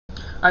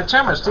I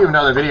chat with Steve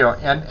another video,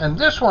 and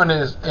this one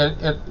is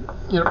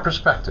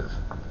perspective.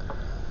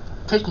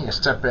 Taking a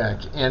step back,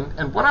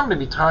 and what I'm going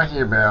to be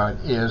talking about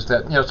is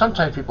that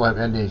sometimes people have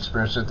ending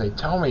experiences. They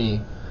tell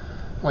me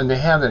when they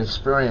have that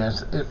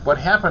experience, what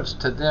happens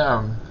to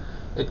them,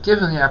 it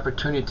gives them the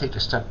opportunity to take a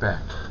step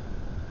back.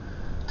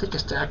 Take a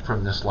step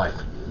from this life.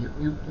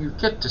 You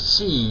get to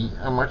see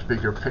a much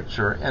bigger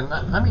picture, and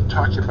let me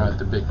talk about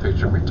the big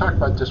picture. We've talked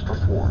about this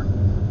before.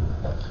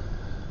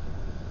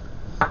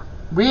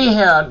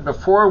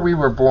 Before we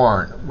were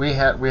born, we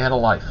had a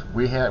life.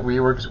 We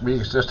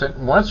existed.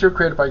 Once you're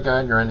created by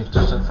God, you're in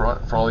existence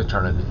for all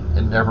eternity.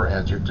 It never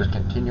ends. You just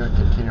continue and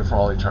continue for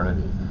all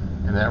eternity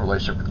in that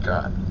relationship with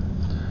God.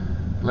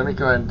 Let me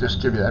go ahead and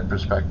just give you that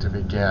perspective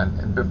again.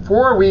 And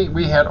before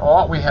we had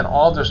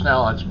all this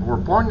knowledge. We're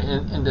born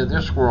into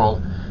this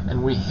world,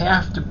 and we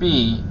have to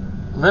be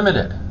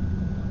limited.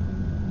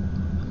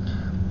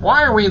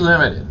 Why are we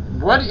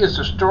limited? What is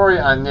the story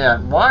on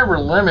that? Why we're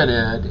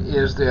limited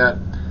is that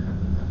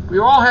we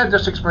all had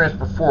this experience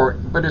before,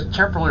 but it's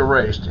temporarily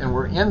erased, and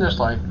we're in this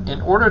life in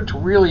order to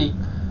really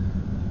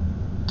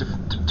to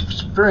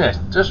experience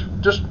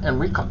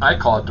I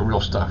call it the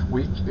real stuff.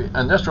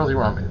 And that's really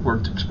wrong. We're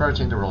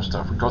experiencing the real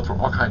stuff. We go through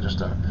all kinds of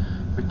stuff.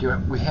 But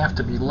we have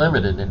to be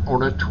limited in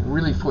order to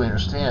really fully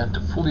understand, to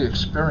fully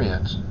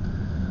experience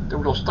the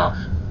real stuff.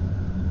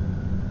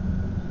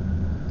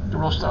 The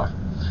real stuff.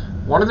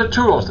 One of the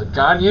tools that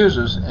God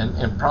uses,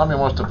 and probably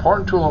the most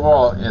important tool of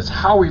all, is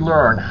how we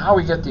learn, how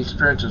we get the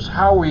experiences,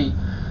 how we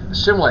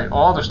assimilate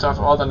all the stuff,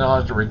 all the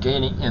knowledge that we're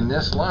gaining in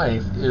this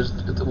life, is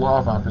the law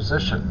of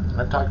opposition.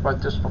 I've talked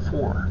about this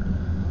before.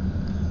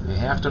 You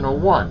have to know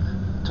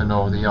one to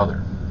know the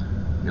other.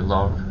 You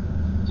love,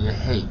 you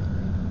hate,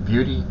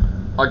 beauty,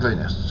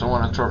 ugliness, so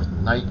on and so forth,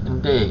 night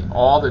and day,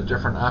 all the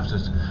different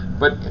opposites.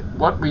 But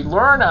what we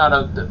learn out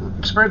of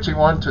experiencing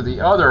one to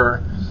the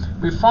other,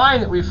 we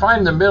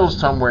find the middle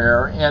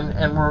somewhere,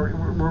 and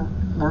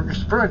we're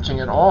experiencing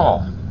it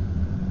all.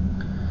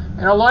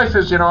 And our life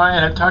is, and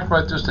I talked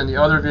about this in the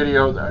other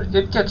video.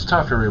 It gets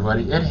tough,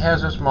 everybody. It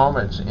has its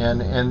moments, and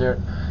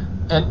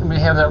we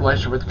have that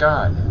relationship with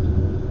God.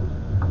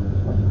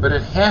 But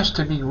it has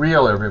to be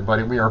real,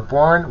 everybody. We are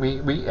born.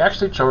 We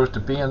actually chose to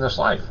be in this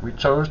life. We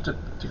chose to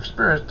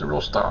experience the real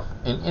stuff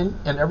in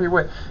every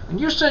way. And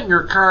you sit in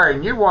your car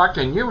and you walk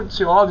and you would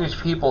see all these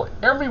people.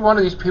 Every one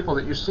of these people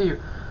that you see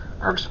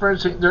are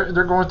experiencing.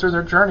 They're going through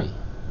their journey.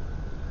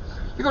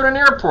 You go to an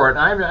airport.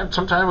 I'm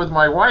sometimes with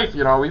my wife.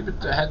 We've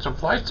had some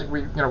flights.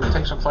 We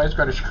take some flights,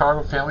 go to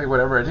Chicago, family,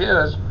 whatever it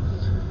is,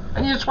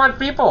 and you just watch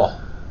people.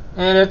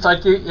 And it's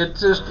like you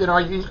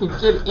can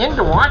get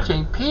into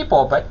watching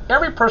people, but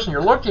every person you're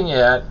looking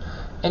at,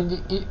 and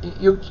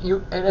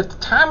and at the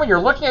time when you're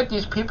looking at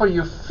these people,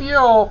 you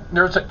feel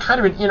there's a kind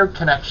of an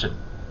interconnection.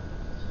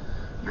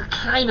 You're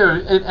kind of,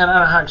 and I don't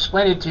know how to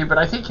explain it to you, but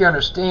I think you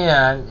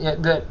understand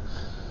that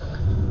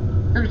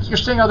you're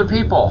seeing other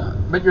people,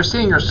 but you're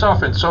seeing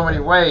yourself in so many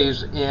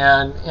ways,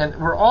 and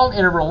we're all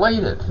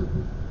interrelated.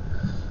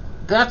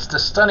 That's the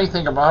stunning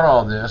thing about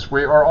all this.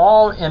 We are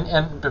all,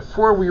 and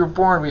before we were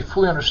born, we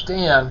fully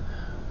understand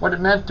what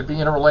it meant to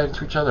be interrelated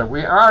to each other.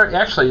 We are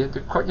actually,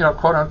 quote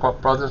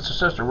unquote, brothers and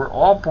sisters. We're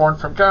all born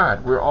from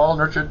God. We're all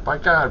nurtured by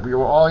God. We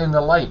were all in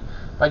the light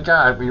by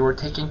God. We were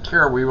taken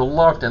care of. We were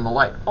loved in the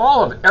light.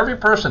 All of it, every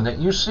person that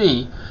you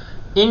see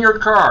in your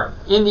car,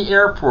 in the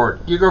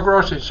airport, you go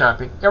grocery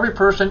shopping, every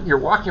person, you're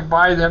walking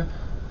by them,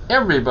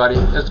 everybody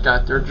has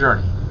got their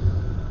journey.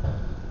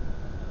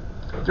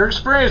 They're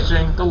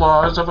experiencing the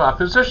laws of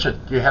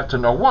opposition. You have to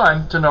know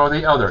one to know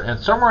the other.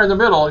 And somewhere in the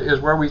middle is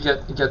where we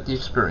get the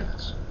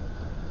experience.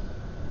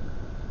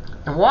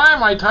 And why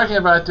am I talking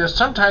about this?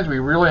 Sometimes we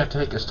really have to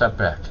take a step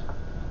back.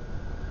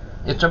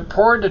 It's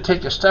important to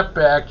take a step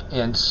back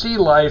and see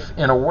life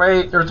in a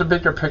way. There's a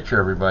bigger picture,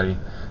 everybody.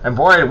 And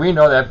boy, do we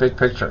know that big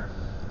picture.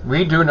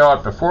 We do know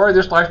it. Before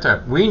this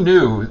lifetime, we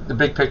knew the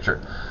big picture.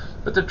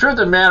 But the truth of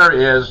the matter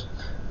is,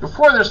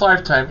 before this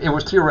lifetime, it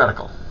was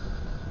theoretical.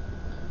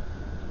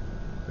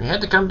 We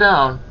had to come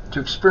down to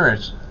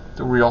experience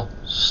the real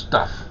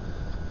stuff.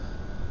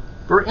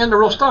 We're in the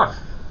real stuff.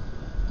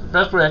 The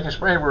best way I can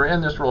explain it, we're in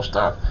this real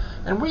stuff.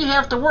 And we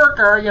have to work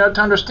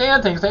to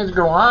understand things. Things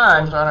go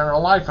on in our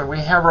life, and we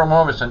have our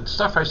moments. And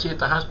stuff I see at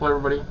the hospital,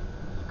 everybody,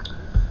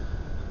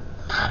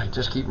 God, I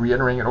just keep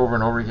reiterating it over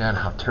and over again,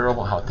 how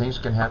terrible, how things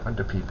can happen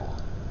to people.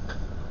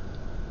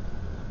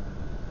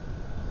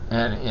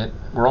 And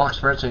we're all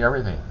experiencing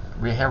everything.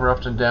 We have our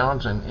ups and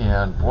downs,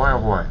 and boy, oh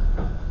boy.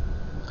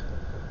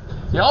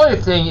 The only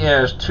thing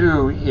is,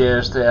 too,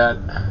 is that,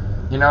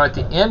 at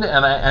the end,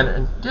 and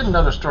I did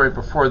another story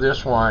before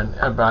this one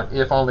about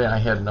if only I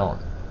had known.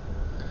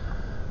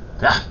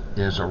 That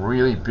is a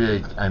really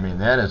big,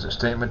 that is a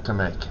statement to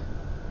make.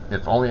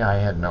 If only I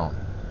had known.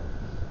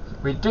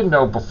 We did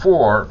know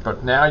before,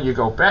 but now you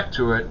go back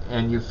to it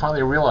and you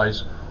finally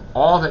realize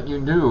all that you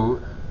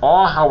knew,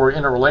 all how we're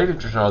interrelated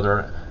to each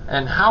other,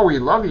 and how we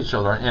love each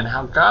other, and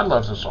how God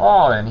loves us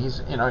all, and He's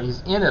in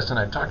us, and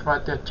I talked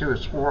about that too.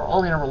 We're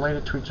all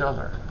interrelated to each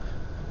other.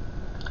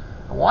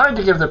 I wanted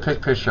to give the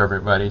big picture,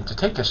 everybody, to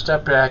take a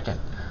step back and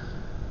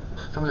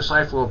from this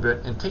life a little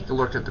bit and take a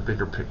look at the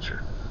bigger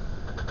picture.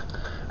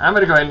 I'm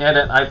going to go ahead and end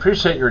it. I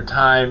appreciate your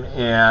time,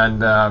 and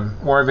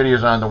more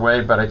videos on the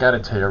way, but I got to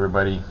tell you,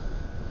 everybody,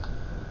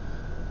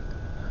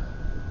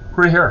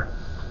 we're here.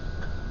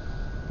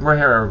 We're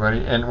here,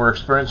 everybody, and we're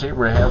experiencing.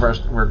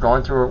 We're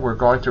going through it. We're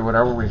going through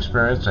whatever we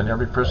experience, and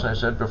every person I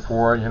said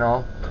before, you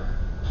know,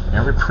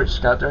 everybody's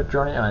got that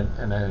journey.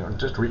 And I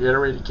just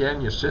reiterate again: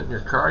 you sit in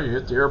your car, you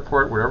hit the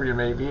airport, wherever you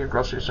may be, you're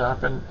grocery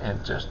shopping,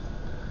 and just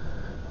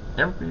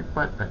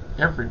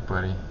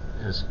everybody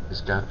is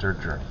got their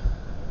journey.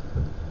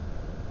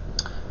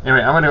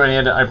 Anyway, I'm going to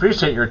end it. I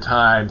appreciate your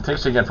time.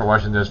 Thanks again for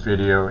watching this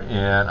video,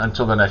 and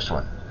until the next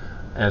one.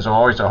 As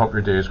always, I hope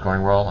your day is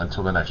going well.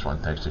 Until the next one,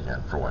 thanks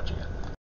again for watching it.